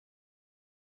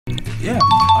Yeah.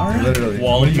 Alright. Literally.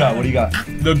 Wall. What do you got? What do you got?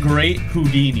 The Great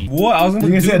Houdini. What? I was You're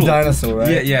gonna say a dinosaur,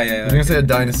 right? Yeah. You're gonna say a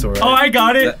dinosaur, right? Oh, I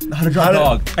got it. How to draw a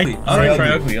dog. Try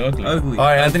ugly. Ugly.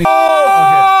 Alright, Anthony.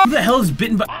 Oh, Who the hell is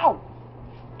bitten by?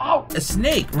 a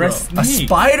snake, bro. Red A snake.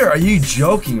 spider? Are you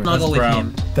joking? Snuggle with brown.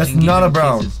 him. That's and give not a him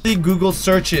brown. kisses. Google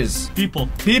searches. People.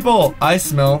 People, I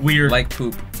smell. Weird. Like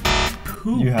poop.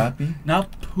 Poop. You happy?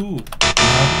 Not poo.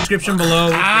 Description below.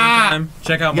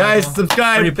 Check out Guys, Michael.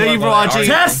 subscribe. Pretty Thank you for plug on watching.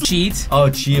 that. Test. Cheat. Oh,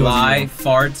 cheat. Lie.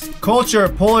 Fart. Culture,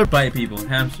 polar Bite people.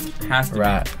 Hamsters. Has to.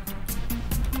 rat.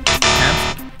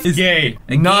 Hamster. Is gay.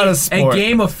 Not a sport. A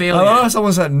game of I failure. love how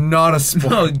someone said not a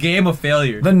sport. No, a game of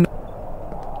failure.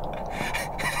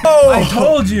 Oh, I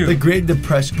told you. The Great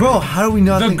Depression. Bro, how do we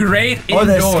not The think? great Oh,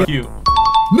 that's indoor. Cute.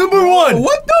 Number one.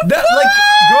 What the That,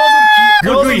 like,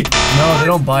 girls Agreed. with No, they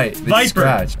don't bite. They Viper.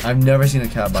 scratch. I've never seen a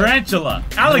cat bite. Tarantula.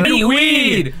 Alligator.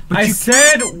 Weed. But I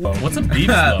said. What's a beef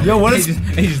slow? Yo, what He is?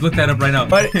 just looked that up right now.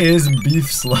 What is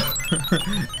beef slow?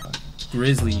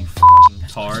 Grizzly, you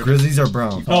hard. Grizzlies are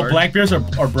brown. Oh, black bears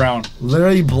are brown.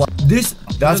 Literally black. This.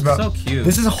 That's Looks brown. so cute.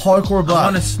 This is hardcore I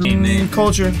black. want a name.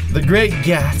 Culture. The Great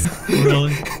Gas.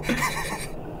 Really?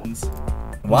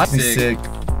 Watch me Sick. sick.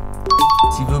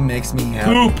 Tivo makes me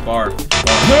happy. Poop. Barf.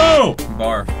 Poo.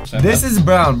 Barf. This is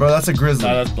brown, bro. That's a grizzly.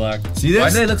 No, that's black. See Why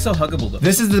this? do they look so huggable though?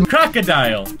 This is the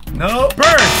Crocodile. no.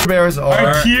 Birds. Bears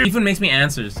are. Cute. Even makes me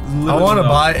answers. I want to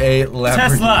buy a Lamborghini.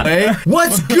 Tesla. Hey,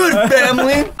 what's good,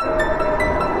 family?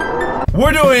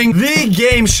 We're doing the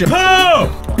game show. Poo.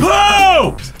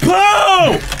 Poo.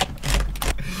 Poo.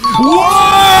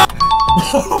 Whoa!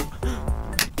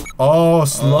 Oh,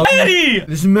 slow. Eddie.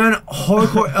 This man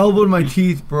hardcore elbowed my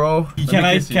teeth, bro. Can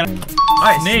I? kiss you. Can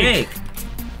Alright, Snake.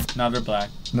 Now they're black.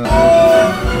 No.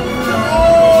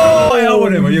 I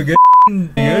elbowed him. Are you good?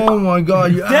 Oh my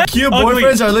god, you cute Ugly.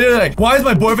 boyfriends are literally like, why is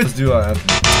my boyfriend? Let's do it.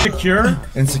 Secure.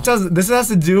 This has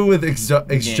to do with cooked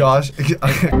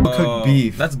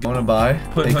beef. That's wanna buy?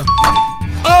 Put-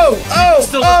 Oh! Oh!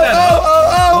 Still look that up.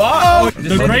 Oh! What?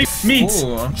 The great meat.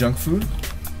 Ooh, Junk food?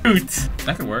 Fruit.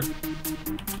 that could work.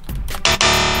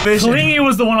 Fish. Clingy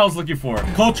was the one I was looking for.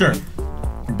 Culture.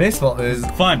 Baseball is.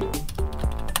 Fun.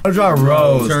 I'll draw a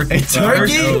rose. Turkey. A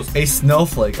turkey? Nose. A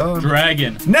snowflake. Oh.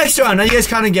 Dragon. Next round. Now you guys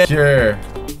kind of get. Sure.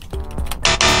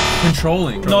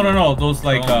 Controlling. No. Those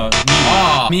like meat.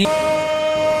 Ah. Me.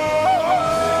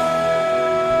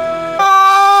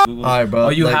 Alright, bro. Oh,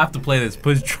 you like, have to play this.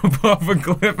 Put off a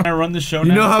clip. Can I run the show You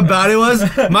now? know how bad it was?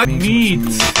 My Meat.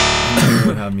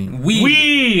 would have meat.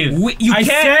 Weed. You I can't.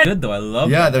 said- Good though. I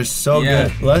love. Yeah, they're so Yeah.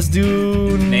 good. Let's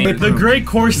do The great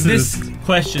courses. This-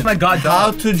 question. Oh my god,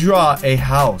 how dog. to draw a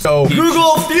house. So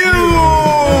Google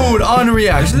Feud on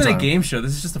reaction. This isn't a time. game show.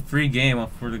 This is just a free game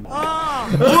for the.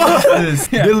 What is this?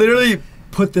 They literally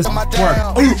put this work.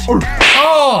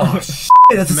 Oh, shit,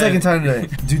 that's the second time today.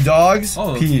 Do dogs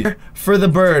pee for the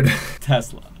bird?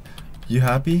 Tesla. You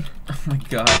happy? Oh my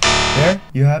god. There?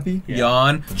 You happy?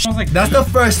 Yawn. Smells like That's the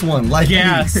first one. Like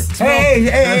Gas. these.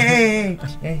 Hey.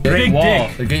 Great Big wall.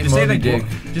 dick. The Great Just say Moby the Dick.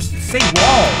 Just say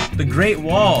wall. The Great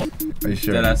Wall. Are you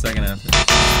sure? Yeah, that's second answer.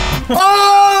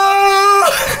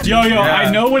 Oh! Yo, I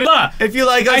know what it is. If you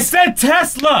like us, I said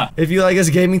Tesla. if you like us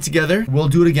gaming together, we'll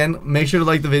do it again. Make sure to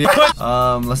like the video.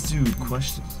 Let's do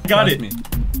questions. Got Trust it. me.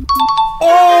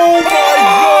 Oh my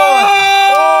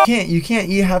god! You can't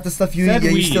eat half the stuff you Said eat, yet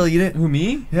you weed. still eat it. Who,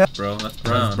 me? Yeah. Bro, that's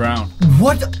brown. That's brown.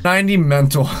 What? 90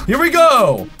 mental. Here we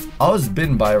go! I was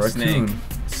bitten by a raccoon.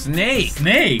 Snake.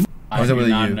 Snake. Or is it do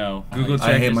really not you? know. Google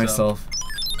I check hate yourself. myself.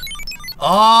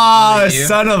 Ah, Is it you?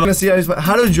 son of a. Let's see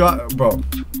how to draw, bro.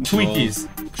 Twinkies.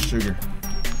 Sugar.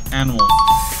 Animals.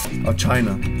 Oh,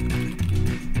 China.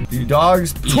 Do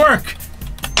dogs? Twerk.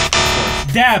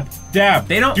 Dab.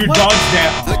 They don't- Do what? dogs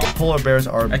dab? Polar bears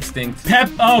are Extinct. Pep.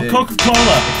 Oh, Big.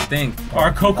 Coca-Cola. Extinct.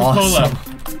 Or Coca-Cola. awesome.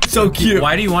 So cute.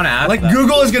 Why do you want to ask Like that?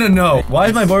 Google is gonna know. Why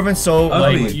is my boyfriend so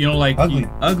Ugly. like You know, like ugly?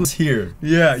 Ugly. It's here.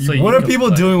 Yeah. So you what are can people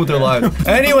play. doing with their lives?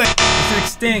 Anyway. It's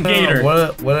extinct. Gator.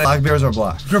 What black bears are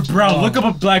black? You're brown. Look up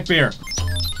a black bear.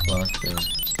 Black bear.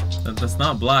 That's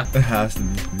not black. It has to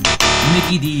be.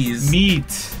 Mickey D's.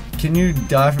 Meat. Can you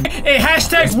die from? Hey,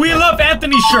 hashtag We Love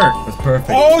Anthony shirt. That's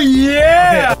perfect. Oh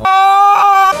yeah.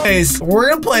 Guys, we're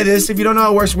gonna play this. If you don't know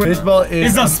how it works, baseball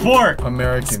is It's a sport.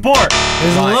 American. Sport.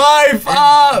 Is life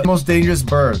up. Most dangerous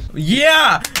bird.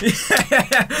 Yeah.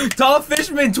 Tall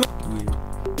fishman.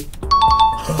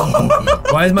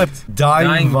 Why is my dying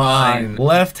Dying vine vine.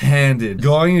 left-handed,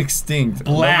 going extinct?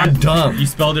 Black. I'm dumb. You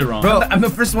spelled it wrong. Bro, I'm the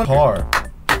first one. Car.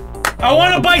 I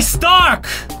want to buy stock.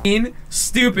 Mean,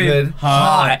 stupid, Good.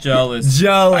 hot, jealous.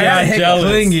 Jealous. Yeah, jealous.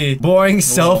 Clingy. Boring.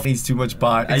 Self. Eats too much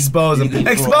pot. Expose him.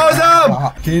 Expose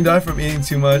him. Can you die from eating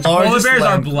too much? Polar bears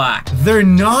are black. They're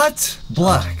not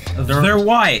black. They're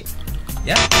white.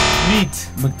 Yeah. Meat.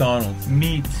 McDonald's.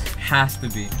 Meat. Has to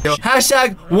be.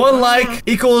 Hashtag 1 like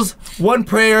equals 1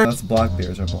 prayer. That's black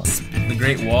bears are black. The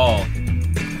Great Wall.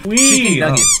 Chicken Weed.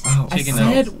 nuggets. Oh. Chicken I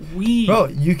nuggets. said weed. Bro,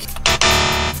 you.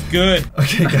 Good.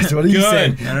 Okay, guys, what are you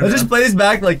Good. saying? I don't Let's just know. play this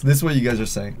back like this is what you guys are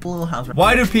saying. Little house.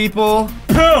 Why do people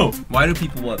Poo. Why do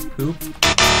people what? Poop?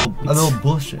 a little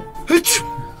bullshit?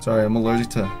 Sorry, I'm allergic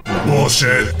to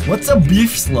Bullshit. What's a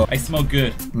beef slow? I smell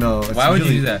good. No, it's Why would you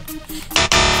usually- do that?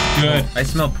 Good. I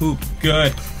smell poop.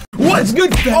 Good. What's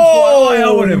good?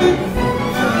 Oh.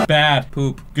 Bad.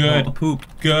 Poop. Good. Oh, poop.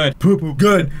 Good. Poop.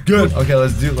 Good. Okay,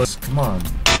 let's come on.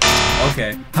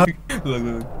 Okay.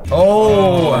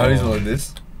 Oh, how do you like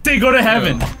this? Say go to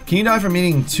heaven. Can you die from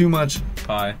eating too much?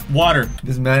 Pie. Water.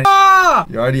 This man.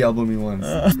 You already elbowed me once.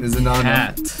 Is it not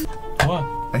enough? Cat. What?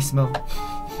 I smell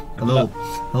a little.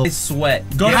 I sweat.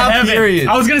 Go to Yeah, heaven. period.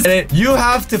 I was gonna say. You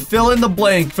have to fill in the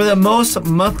blank for the most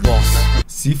month.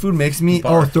 Seafood makes me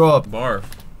throw up. Barf.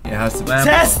 It has to be. Lambo.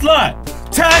 Tesla.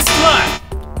 Tesla.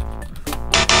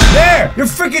 There! You're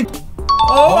freaking.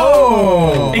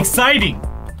 Oh! Exciting.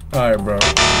 Alright, bro.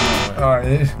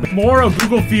 Alright. More of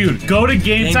Google Feud. Go to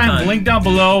Game Game Time. Time. Link down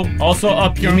below. Also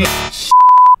up here.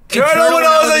 Turtle when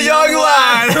I was a young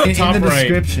lad! In Top the right.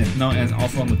 description. No, and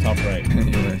also on the top right.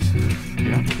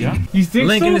 Yeah. You think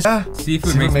Link so? in the Yeah.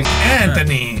 seafood makes me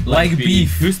Anthony! like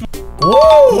beef. Who's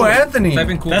Whoa, Anthony! Type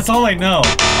in cool. That's all I know.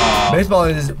 Baseball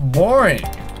is boring.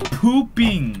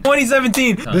 Pooping.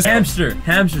 2017. This- Hamster.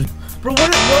 Hamsters. Bro,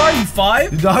 what are you,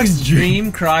 5? The dog's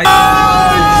dream. Dream, cry.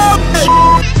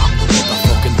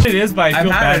 It is, but I I've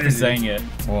feel had bad it, for dude. saying it.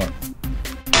 What?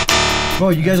 Bro,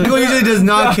 you guys are. Michael usually does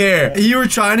not care. You were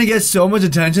trying to get so much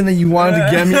attention that you wanted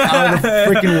to get me out of the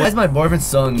freaking. Why is my boyfriend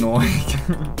so annoying?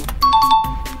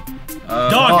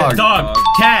 Dog.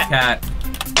 Cat. Cat.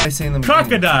 I say in the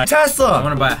Crocodile. I Tesla.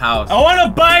 want to buy a house. I want to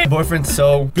buy. My boyfriend's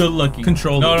so. Good looking.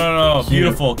 Controller. No.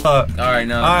 Beautiful. Alright,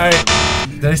 no. Alright.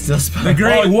 Did I still spell? The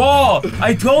Great Wall.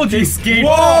 I told you. Escape.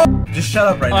 Whoa! Just shut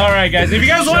up right now. All right, guys. If you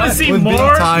guys want to see With being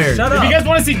more, tired. Shut if up. you guys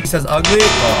want to see, He says ugly.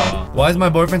 Why is my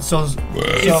boyfriend so?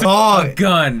 Dog.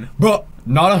 Gun. Bro,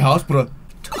 not a house, but a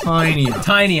tiny house.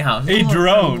 Tiny house. a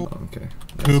drone. Okay.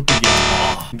 Poop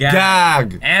again.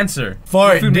 Gag. Answer.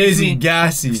 Fart. Seafood makes Dizzy. me-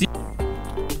 Gassy.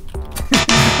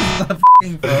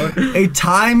 Phone. A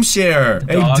timeshare.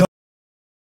 A Dog. dog.